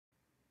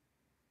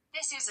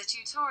This is a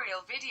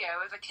tutorial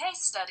video of a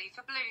case study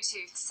for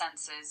Bluetooth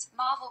sensors,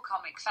 Marvel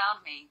Comic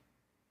foundmi.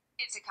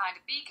 It's a kind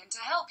of beacon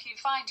to help you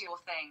find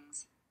your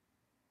things.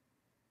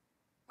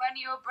 When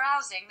you're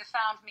browsing the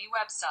foundmi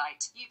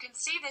website, you can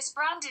see this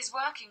brand is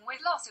working with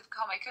lots of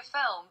comic or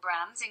film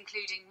brands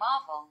including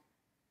Marvel.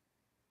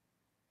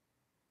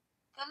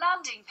 The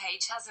landing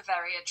page has a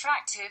very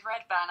attractive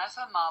red banner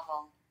for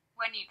Marvel.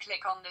 When you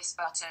click on this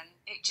button,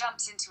 it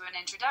jumps into an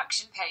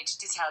introduction page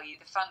to tell you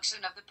the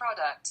function of the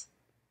product.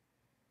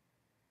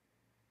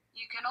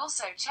 You can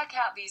also check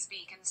out these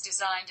beacons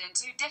designed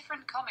into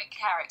different comic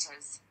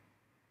characters.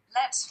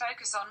 Let's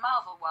focus on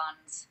Marvel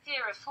ones.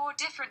 Here are 4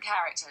 different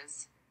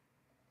characters.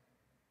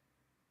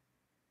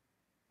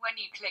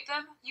 When you click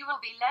them, you will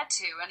be led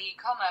to an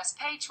e-commerce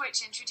page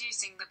which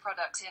introducing the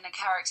product in a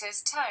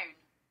character's tone.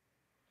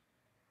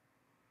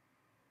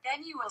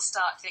 Then you will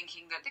start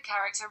thinking that the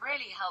character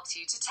really helps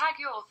you to tag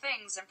your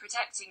things and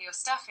protecting your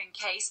stuff in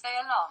case they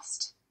are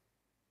lost.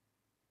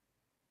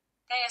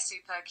 They are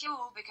super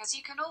cool because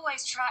you can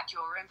always track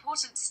your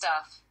important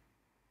stuff.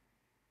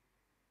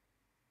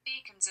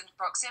 Beacons and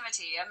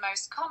proximity are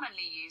most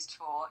commonly used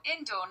for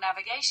indoor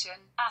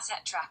navigation,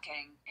 asset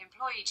tracking,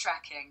 employee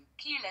tracking,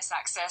 keyless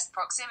access,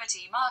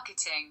 proximity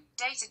marketing,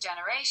 data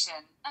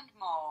generation, and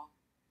more.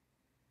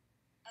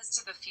 As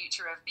to the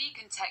future of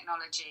beacon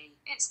technology,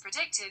 it's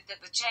predicted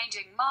that the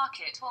changing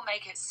market will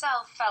make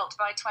itself felt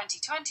by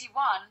 2021,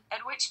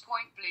 at which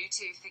point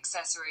Bluetooth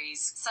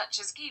accessories, such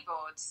as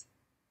keyboards,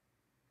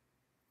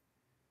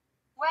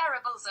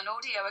 wearables and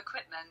audio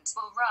equipment,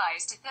 will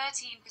rise to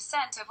 13%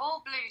 of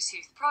all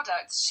Bluetooth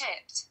products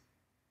shipped,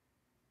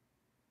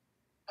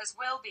 as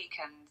will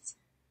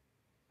beacons,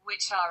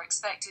 which are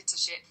expected to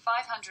ship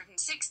 565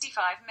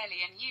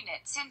 million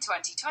units in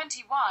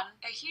 2021,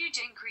 a huge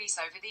increase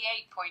over the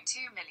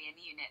 8.2 million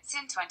units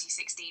in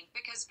 2016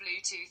 because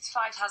Bluetooth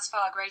 5 has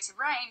far greater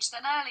range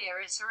than earlier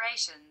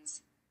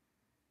iterations.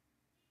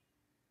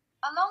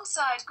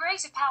 Alongside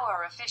greater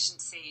power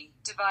efficiency,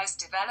 device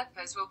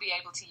developers will be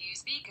able to use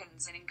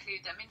beacons and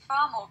include them in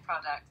far more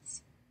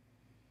products.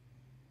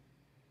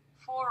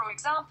 For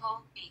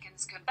example,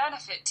 beacons can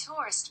benefit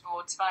tourist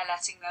boards by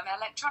letting them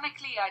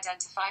electronically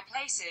identify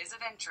places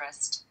of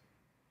interest.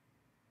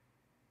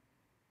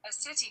 A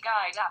city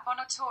guide app on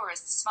a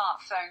tourist's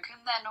smartphone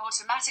can then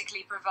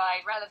automatically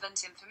provide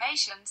relevant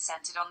information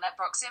centered on their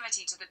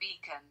proximity to the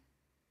beacon.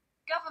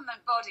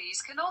 Government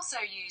bodies can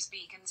also use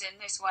beacons in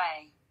this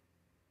way.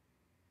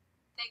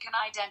 They can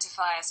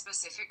identify a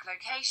specific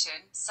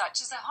location,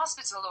 such as a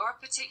hospital or a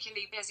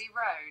particularly busy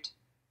road,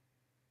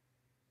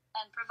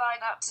 and provide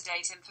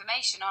up-to-date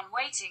information on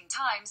waiting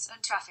times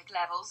and traffic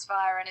levels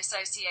via an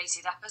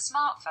associated app or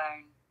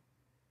smartphone.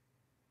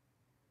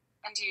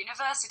 And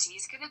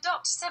universities can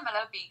adopt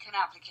similar beacon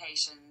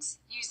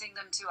applications, using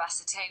them to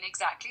ascertain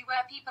exactly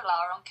where people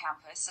are on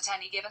campus at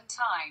any given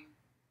time.